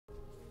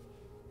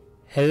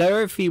Hello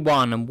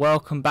everyone and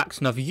welcome back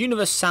to another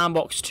Universe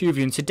Sandbox 2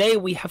 review, and today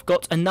we have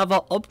got another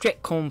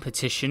object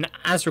competition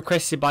as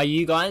requested by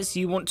you guys.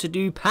 You want to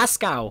do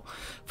Pascal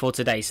for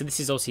today, so this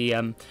is obviously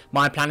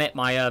my planet,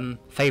 my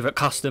favourite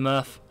custom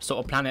Earth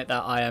sort of planet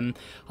that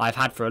I've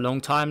had for a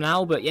long time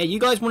now. But yeah, you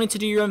guys wanted to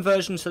do your own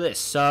versions for this,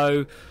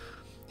 so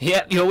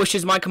yeah, your wish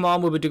is my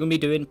command. We're going to be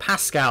doing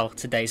Pascal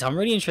today, so I'm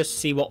really interested to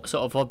see what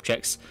sort of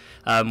objects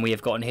we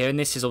have gotten here. And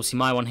this is obviously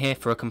my one here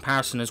for a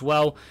comparison as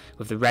well,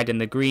 with the red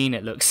and the green.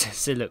 It looks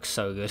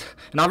so good,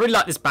 and I really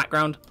like this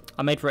background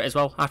I made for it as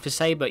well, I have to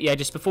say. But yeah,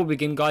 just before we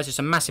begin, guys, just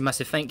a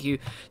massive thank you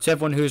to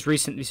everyone who has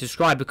recently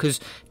subscribed, because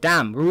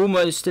damn, we're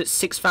almost at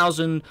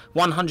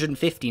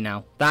 6,150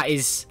 now. That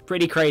is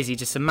pretty crazy.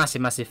 Just a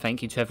massive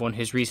thank you to everyone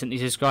who's recently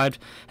subscribed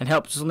and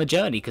helped us on the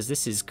journey, because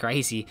this is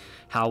crazy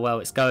how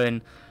well it's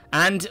going.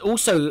 And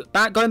also,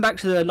 going back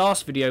to the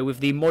last video with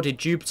the modded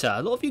Jupiter,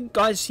 a lot of you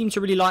guys seem to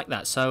really like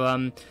that.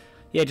 So,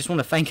 yeah, just want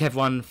to thank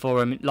everyone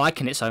for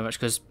liking it so much,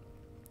 because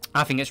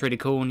I think it's really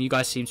cool, and you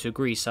guys seem to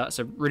agree. So that's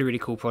a really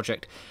cool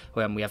project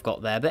we have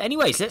got there. But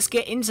anyways, let's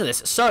get into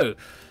this. So,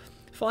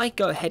 if I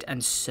go ahead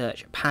and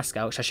search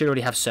Pascal, which I should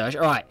already have searched.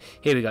 Alright,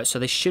 here we go. So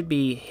they should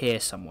be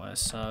here somewhere.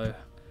 So,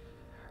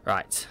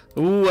 right.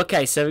 Ooh,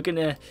 okay, so we're going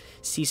to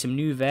see some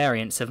new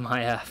variants of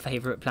my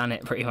favourite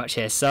planet pretty much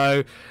here.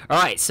 So,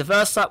 alright, so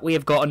first up we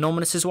have got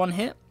Anonymous's one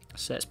here.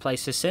 So let's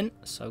place this in.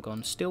 So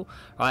gone still.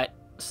 Alright,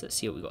 so let's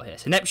see what we got here.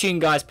 So Neptune,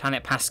 guys,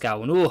 planet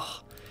Pascal. And ooh,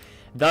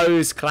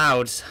 those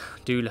clouds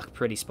do look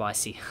pretty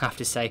spicy, I have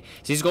to say.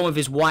 So he's gone with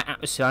his white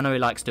atmosphere. I know he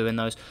likes doing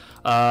those.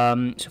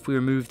 So if we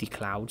remove the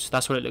clouds,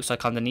 that's what it looks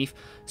like underneath.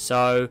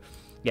 So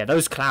yeah,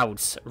 those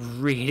clouds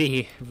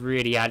really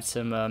add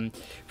some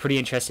pretty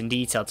interesting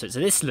detail to it.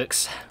 So this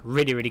looks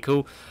really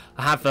cool.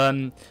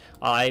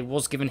 I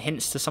was given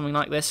hints to something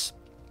like this,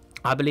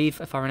 I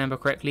believe, if I remember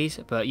correctly.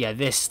 But yeah,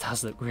 this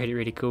does look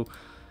really cool.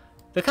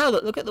 Look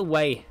at the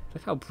way,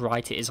 look how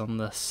bright it is on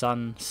the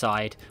sun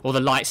side, or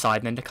the light side,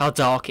 and then look how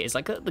dark it is.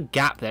 Like, look at the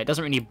gap there. It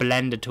doesn't really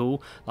blend at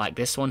all like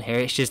this one here.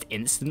 It's just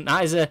instant.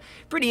 That is a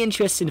pretty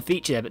interesting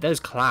feature there. But those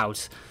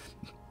clouds,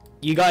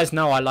 you guys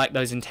know I like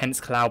those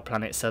intense cloud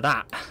planets, so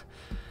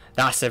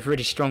that's a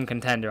pretty strong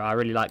contender. I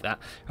really like that.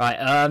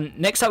 Right,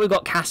 next up we've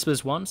got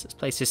Casper's one. So let's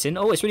place this in.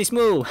 Oh, it's really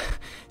small.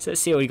 So let's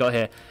see what we got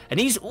here. And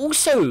he's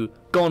also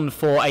gone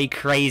for a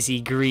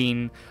crazy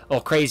green,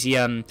 or crazy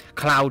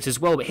clouds as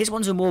well. But his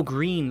ones are more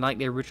green, like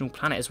the original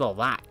planet as well.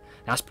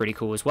 That's pretty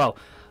cool as well.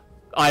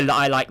 I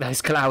like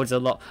those clouds a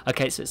lot.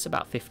 Okay, so it's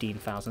about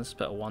 15,000. Let's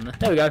put a 1 there.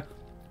 There we go.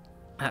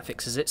 That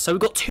fixes it. So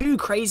we've got 2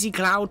 crazy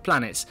cloud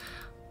planets.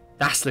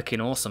 That's looking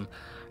awesome.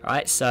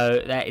 Alright,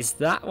 so there is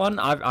that one.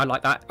 I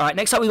like that. Alright,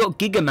 next up we've got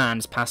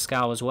Gigaman's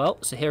Pascal as well.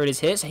 So here it is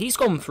here. So he's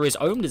gone for his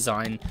own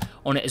design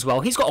on it as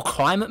well. He's got a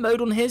climate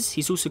mode on his.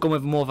 He's also gone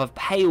with more of a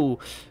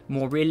pale,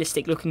 more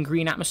realistic looking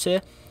green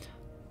atmosphere.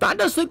 That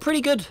does look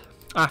pretty good,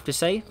 I have to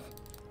say.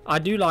 I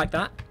do like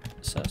that.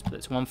 So let's put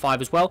it to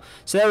 1.5 as well.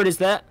 So there it is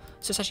there.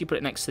 So let's actually put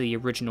it next to the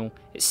original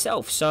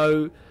itself.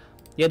 So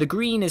yeah, the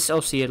green is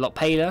obviously a lot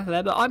paler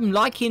there, but I'm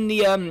liking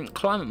the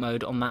climate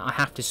mode on that, I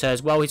have to say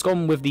as well. He's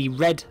gone with the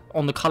red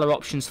on the colour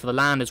options for the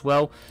land as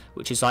well,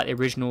 which is like the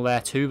original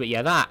there too. But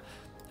yeah,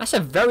 that's a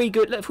very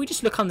good. If we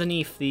just look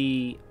underneath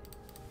all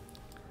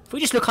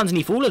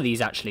of these,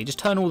 actually, just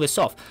turn all this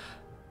off.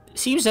 It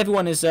seems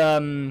everyone has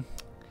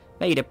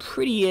made a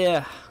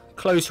pretty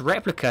close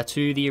replica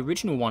to the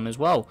original one as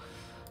well.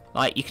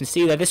 Like you can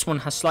see there, this one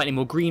has slightly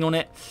more green on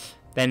it.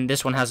 Then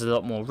this one has a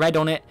lot more red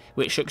on it,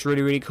 which looks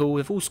really cool.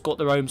 They've all got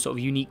their own sort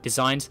of unique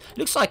designs.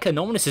 Looks like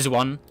Anonymous's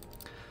one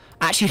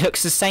actually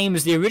looks the same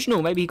as the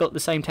original. Maybe he got the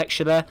same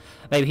texture there.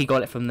 Maybe he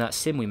got it from that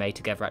sim we made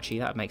together, actually.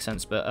 That would make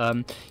sense. But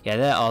yeah,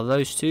 there are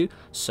those two.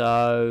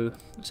 So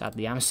let's add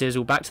the atmospheres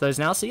all back to those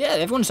now. So yeah,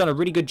 everyone's done a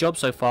really good job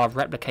so far of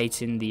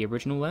replicating the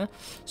original there.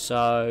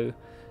 So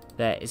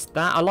there is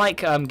that. I like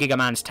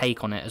Gigaman's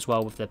take on it as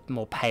well, with the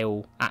more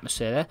pale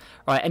atmosphere there.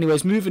 Right,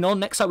 anyways, moving on.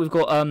 Next up, we've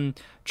got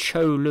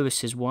Cho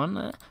Lewis's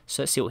one.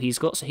 So let's see what he's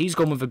got. So he's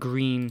gone with a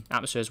green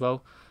atmosphere as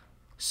well.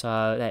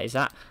 So there is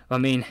that. I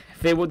mean,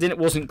 if it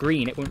wasn't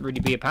green, it wouldn't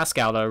really be a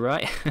Pascal though,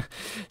 right?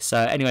 So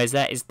anyways,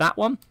 there is that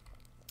one.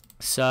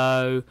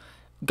 So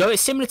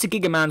it's similar to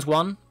Gigaman's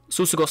one. It's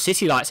also got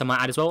city lights, I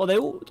might add as well.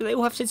 Do they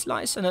all have city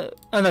lights? Oh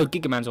no,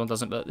 Gigaman's one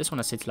doesn't, but this one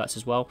has city lights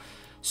as well.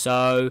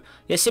 So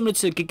yeah, similar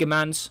to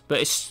Gigaman's, but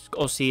it's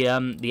obviously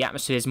the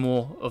atmosphere is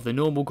more of the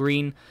normal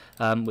green,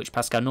 which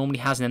Pascal normally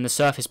has, and then the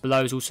surface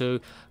below has also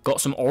got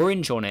some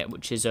orange on it,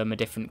 which is a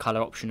different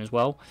color option as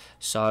well.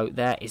 So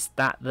there is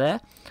that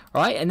there.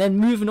 All right, and then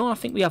moving on, I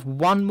think we have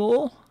one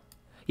more.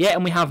 Yeah,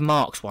 and we have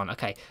Mark's one.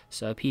 Okay,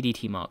 so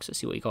PDT Marks. Let's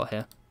see what you got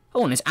here.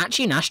 Oh, and it's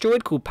actually an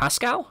asteroid called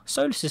Pascal,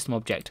 solar system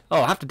object.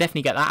 Oh, I have to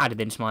definitely get that added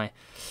into my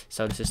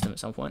solar system at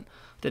some point.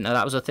 Didn't know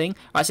that was a thing.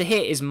 Alright, so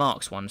here is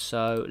Mark's one.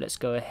 So let's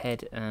go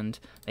ahead and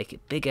make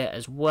it bigger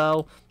as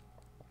well.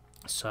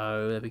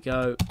 So there we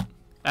go.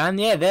 And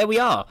yeah, there we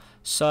are.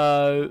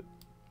 So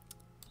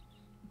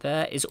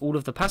there is all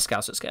of the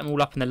Pascals. Let's get them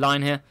all up in the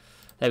line here.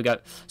 There we go.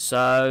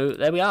 So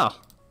there we are.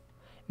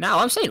 Now,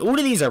 I'm saying all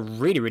of these are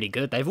really, really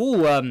good. They've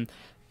all,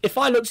 if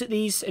I looked at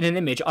these in an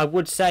image, I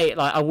would say,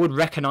 like, I would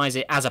recognise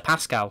it as a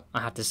Pascal,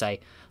 I have to say.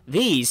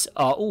 These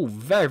are all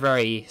very,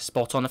 very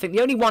spot on. I think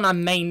the only one I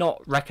may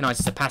not recognise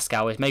as a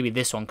Pascal is maybe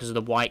this one because of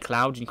the white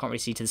clouds. You can't really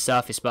see to the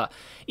surface. But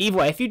either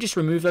way, if you just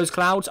remove those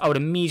clouds, I would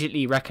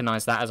immediately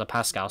recognise that as a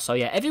Pascal. So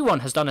yeah,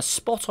 everyone has done a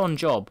spot on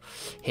job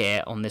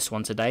here on this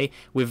one today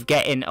with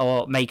getting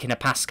or making a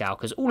Pascal,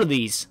 because all of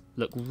these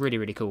look really,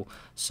 really cool.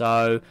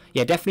 So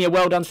yeah, definitely a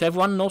well done to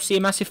everyone, and also a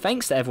massive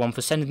thanks to everyone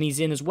for sending these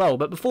in as well.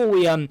 But before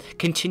we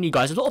continue,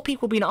 guys, a lot of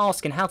people have been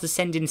asking how to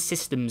send in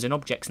systems and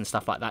objects and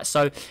stuff like that.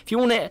 So if you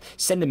want to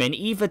send them in,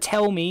 either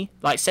tell me,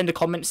 like send a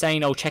comment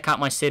saying, oh, check out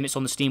my sim, it's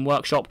on the Steam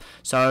Workshop.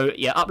 So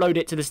yeah, upload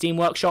it to the Steam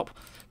Workshop,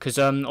 because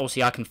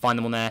obviously I can find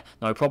them on there,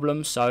 no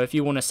problem. So if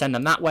you want to send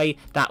them that way,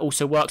 that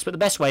also works. But the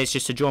best way is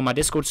just to join my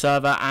Discord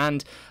server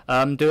and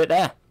do it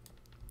there,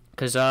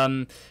 because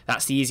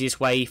that's the easiest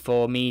way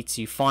for me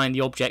to find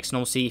the objects. And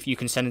obviously if you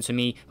can send them to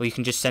me, or you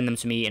can just send them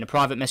to me in a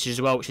private message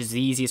as well, which is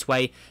the easiest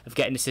way of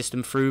getting the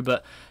system through.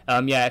 But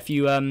yeah, if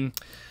you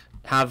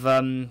have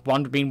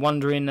been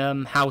wondering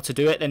how to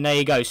do it, then there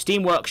you go,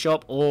 Steam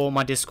Workshop or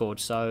my Discord.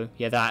 So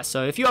yeah, that.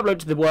 So if you upload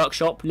to the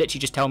workshop, literally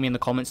just tell me in the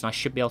comments and I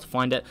should be able to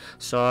find it.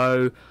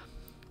 So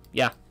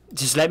yeah,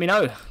 just let me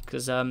know,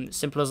 because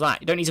simple as that.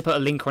 You don't need to put a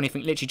link or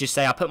anything. Literally just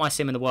say, I put my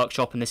sim in the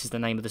workshop and this is the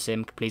name of the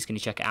sim, please can you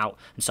check it out,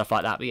 and stuff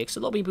like that. But yeah, because a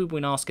lot of people have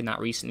been asking that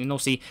recently. And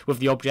obviously with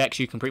the objects,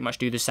 you can pretty much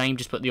do the same.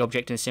 Just put the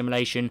object in a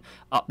simulation,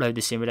 upload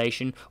the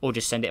simulation, or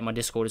just send it in my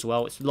Discord as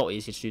well. It's a lot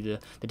easier to do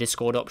the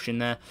Discord option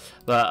there.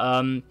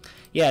 But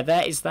yeah,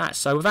 there is that.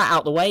 So with that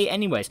out the way,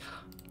 anyways,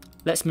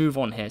 let's move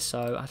on here.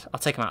 So I'll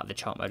take them out of the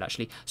chart mode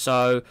actually.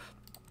 So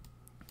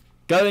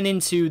going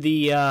into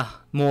the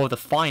more of the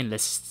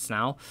finalists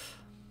now.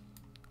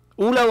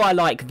 Although I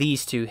like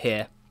these two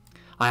here,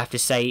 I have to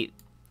say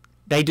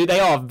they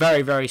are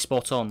very, very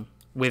spot on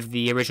with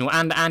the original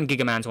and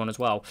Gigaman's one as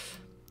well.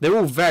 They're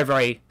all very,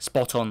 very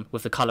spot on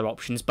with the colour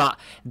options, but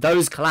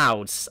those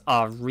clouds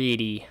are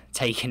really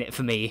taking it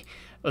for me.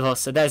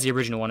 So there's the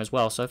original one as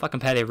well. So if I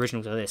compare the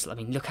original to this, I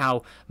mean, look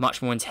how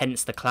much more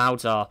intense the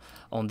clouds are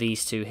on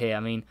these two here.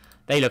 I mean,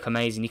 they look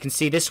amazing. You can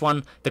see this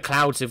one, the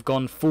clouds have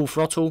gone full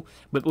throttle,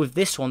 but with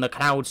this one, the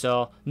clouds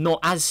are not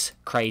as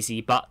crazy,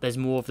 but there's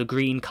more of the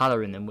green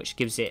colour in them, which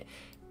gives it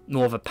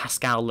more of a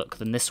Pascal look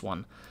than this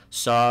one.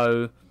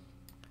 So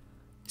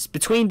it's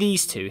between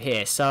these two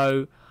here.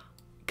 So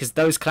because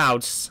those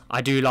clouds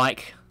I do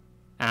like.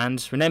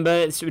 And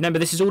remember,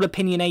 this is all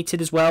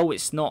opinionated as well.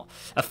 It's not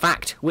a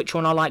fact which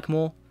one I like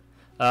more.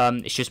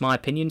 It's just my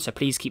opinion, so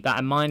please keep that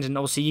in mind. And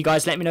obviously, you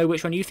guys let me know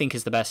which one you think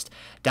is the best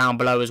down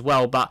below as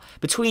well. But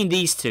between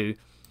these two,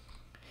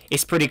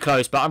 it's pretty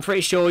close. But I'm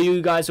pretty sure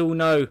you guys all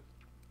know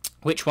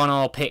which one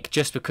I'll pick,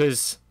 just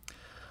because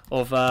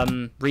of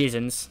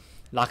reasons,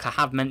 like I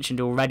have mentioned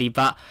already.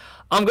 But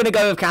I'm going to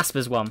go with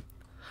Casper's one.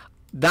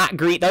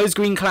 Those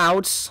green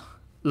clouds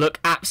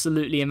look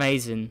absolutely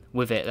amazing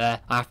with it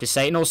there, I have to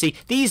say. And obviously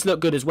these look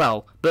good as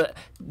well, but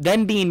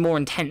them being more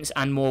intense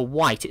and more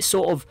white, it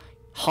sort of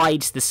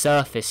hides the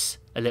surface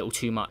a little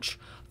too much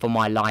for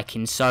my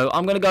liking. So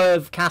I'm going to go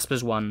with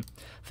Casper's one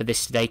for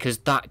this today, because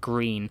that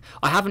green,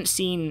 I haven't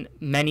seen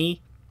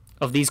many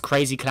of these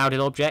crazy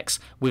clouded objects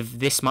with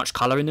this much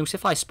colour in them. So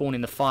if I spawn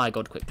in the fire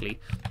god quickly,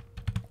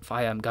 if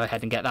I go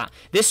ahead and get that,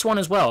 this one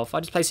as well, if I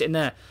just place it in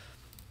there,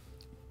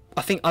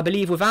 I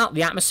believe without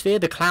the atmosphere,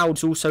 the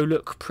clouds also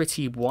look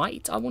pretty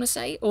white, I want to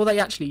say. Or they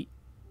actually...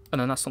 Oh,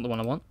 no, that's not the one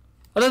I want.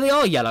 Although they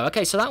are yellow.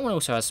 Okay, so that one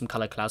also has some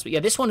coloured clouds. But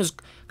yeah, this one's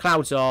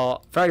clouds are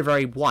very,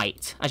 very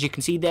white. As you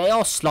can see, they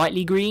are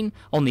slightly green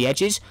on the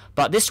edges.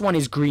 But this one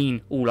is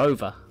green all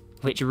over,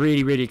 which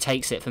really, really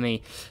takes it for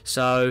me.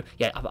 So,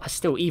 yeah,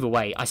 either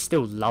way, I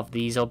still love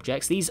these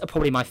objects. These are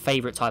probably my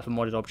favourite type of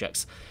modded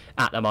objects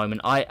at the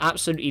moment. I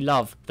absolutely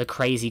love the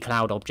crazy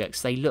cloud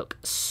objects. They look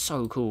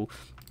so cool.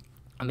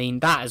 I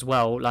mean, that as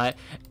well, like,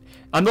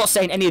 I'm not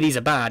saying any of these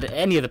are bad,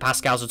 any of the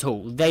Pascals at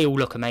all. They all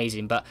look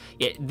amazing, but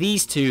yeah,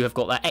 these two have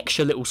got that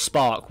extra little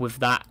spark with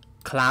that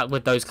cloud,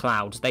 with those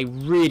clouds. They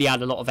really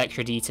add a lot of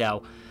extra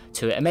detail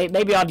to it. And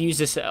maybe I'd use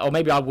this, or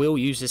maybe I will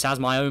use this as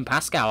my own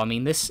Pascal. I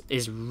mean, this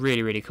is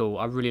really, really cool.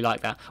 I really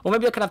like that. Or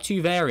maybe I could have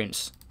two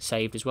variants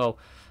saved as well.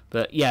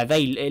 But yeah,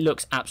 it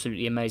looks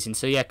absolutely amazing.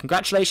 So yeah,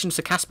 congratulations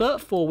to Casper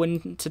for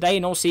winning today,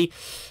 and also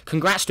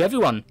congrats to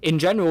everyone in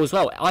general as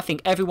well. I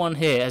think everyone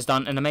here has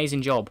done an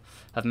amazing job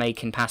of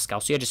making Pascal.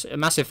 So yeah, just a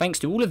massive thanks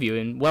to all of you,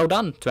 and well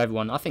done to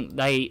everyone. I think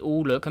they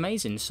all look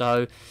amazing.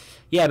 So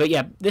yeah, but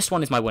yeah, this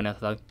one is my winner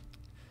though.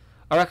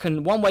 I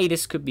reckon one way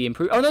this could be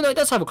improved. Oh no, it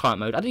does have a client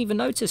mode. I didn't even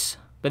notice.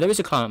 But there is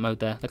a client mode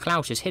there. The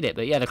clouds just hid it.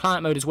 But yeah, the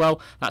client mode as well.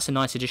 That's a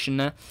nice addition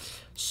there.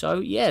 So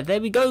yeah,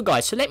 there we go,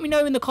 guys. So let me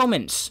know in the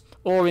comments,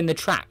 or in the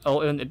chat,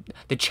 or in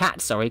the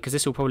chat, sorry, because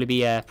this will probably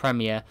be a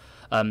premiere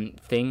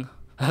thing.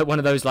 One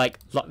of those like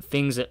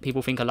things that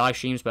people think are live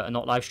streams but are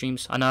not live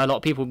streams. I know a lot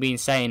of people have been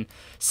saying,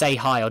 say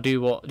hi, or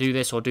do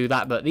this or do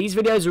that, but these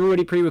videos are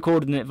already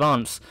pre-recorded in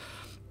advance.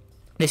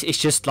 This is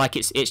just like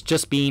it's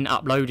just been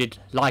uploaded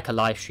like a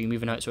live stream,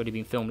 even though it's already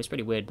been filmed. It's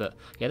pretty weird, but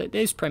yeah,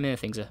 those Premiere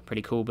things are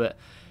pretty cool. But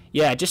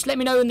yeah, just let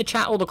me know in the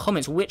chat or the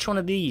comments which one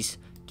of these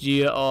do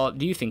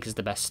you think is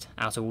the best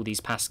out of all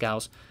these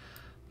Pascals.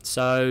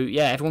 So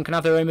yeah, everyone can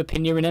have their own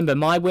opinion. Remember,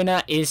 my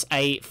winner is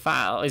I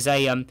was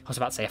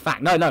about to say a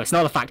fact. No, it's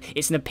not a fact.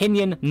 It's an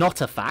opinion,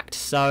 not a fact.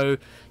 So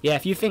yeah,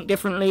 if you think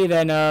differently,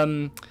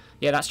 then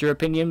yeah, that's your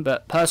opinion.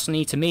 But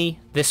personally, to me,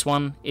 this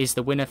one is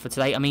the winner for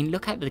today. I mean,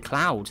 look at the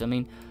clouds. I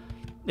mean,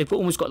 they've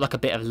almost got like a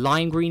bit of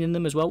lime green in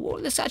them as well.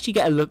 Let's actually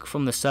get a look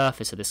from the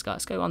surface of this guy.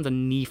 Let's go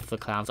underneath the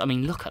clouds. I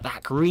mean, look at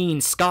that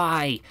green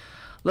sky.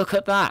 Look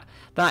at that.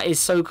 That is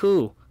so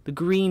cool. The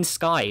green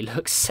sky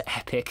looks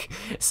epic.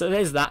 So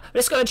there's that.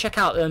 Let's go and check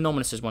out the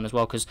Anomalous one as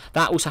well, because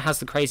that also has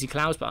the crazy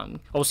clouds, but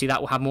obviously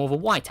that will have more of a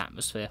white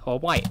atmosphere, or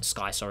white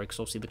sky, sorry, because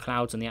obviously the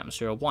clouds and the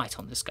atmosphere are white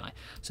on this guy.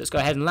 So let's go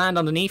ahead and land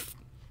underneath.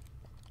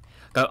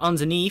 Go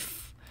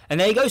underneath. And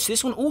there you go. So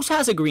this one also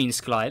has a green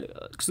sky,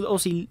 because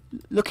obviously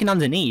looking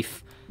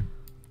underneath,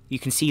 you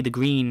can see the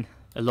green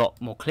a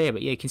lot more clear.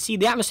 But yeah, you can see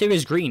the atmosphere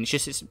is green. It's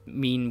just it's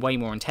way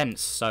more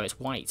intense, so it's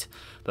white.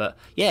 But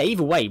yeah,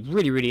 either way,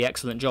 really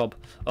excellent job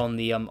on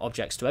the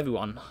objects to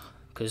everyone.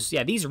 Because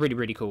yeah, these are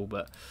really cool.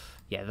 But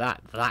yeah,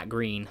 that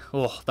green,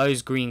 oh,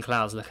 those green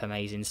clouds look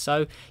amazing.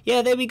 So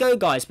yeah, there we go,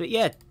 guys. But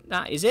yeah,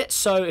 that is it.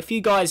 So if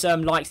you guys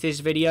liked this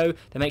video,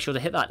 then make sure to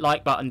hit that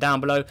like button down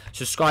below.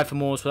 Subscribe for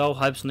more as well.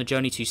 Hopes on the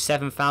journey to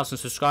 7,000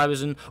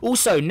 subscribers. And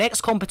also,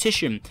 next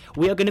competition,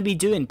 we are going to be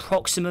doing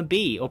Proxima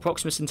B, or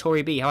Proxima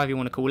Centauri B, however you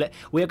want to call it.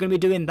 We are going to be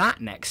doing that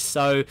next.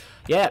 So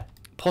yeah,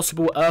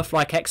 possible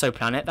Earth-like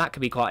exoplanet. That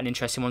could be quite an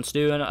interesting one to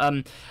do.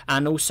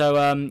 And also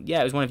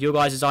yeah, it was one of your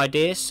guys'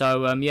 ideas.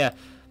 So yeah.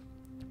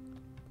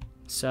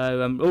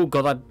 So, oh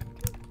god,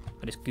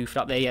 I just goofed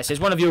up there. Yes, it's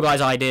one of your guys'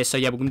 ideas. So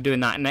yeah, we're going to be doing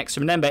that next. So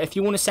remember, if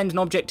you want to send an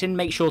object in,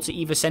 make sure to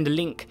either send a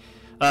link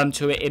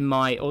to it in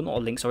my, or not a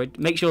link, sorry.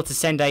 Make sure to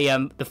send a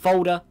the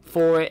folder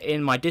for it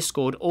in my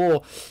Discord,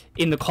 or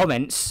in the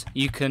comments.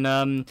 You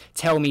can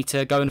tell me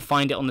to go and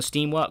find it on the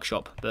Steam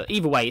Workshop. But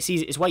either way, it's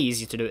easy. It's way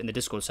easier to do it in the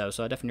Discord server.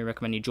 So I definitely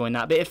recommend you join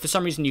that. But if for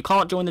some reason you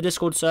can't join the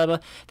Discord server,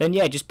 then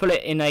yeah, just put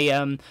it in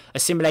a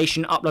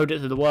simulation, upload it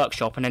to the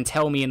workshop, and then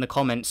tell me in the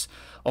comments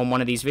on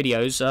one of these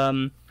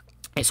videos.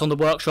 It's on the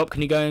workshop.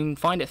 Can you go and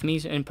find it for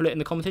me and put it in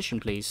the competition,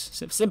 please?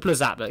 Simple as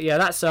that. But yeah,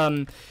 that's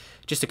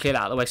just to clear that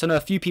out of the way. So I know a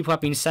few people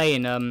have been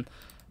saying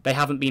they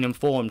haven't been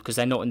informed because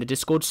they're not in the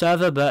Discord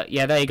server. But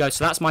yeah, there you go.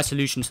 So that's my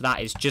solution to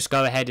that, is just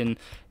go ahead and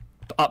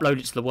upload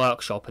it to the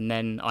workshop, and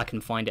then I can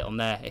find it on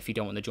there if you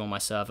don't want to join my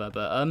server.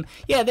 But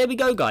yeah, there we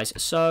go, guys.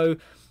 So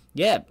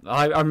yeah,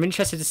 I'm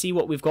interested to see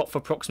what we've got for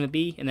Proxima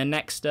B in the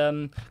next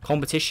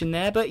competition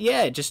there. But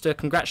yeah, just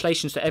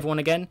congratulations to everyone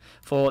again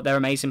for their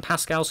amazing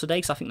Pascals today,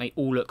 because I think they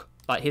all look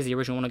like, here's the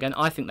original one again.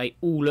 I think they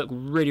all look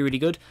really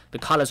good. The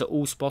colours are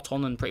all spot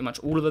on, and pretty much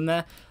all of them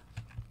there.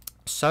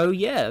 So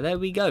yeah, there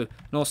we go. And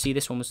obviously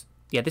this one was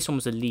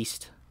the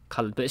least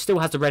coloured, but it still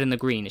has the red and the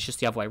green. It's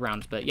just the other way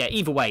around. But yeah,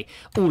 either way,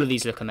 all of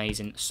these look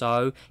amazing.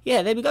 So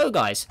yeah, there we go,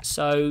 guys.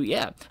 So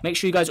yeah, make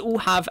sure you guys all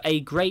have a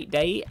great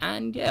day,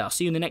 and yeah, I'll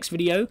see you in the next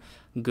video.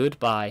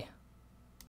 Goodbye.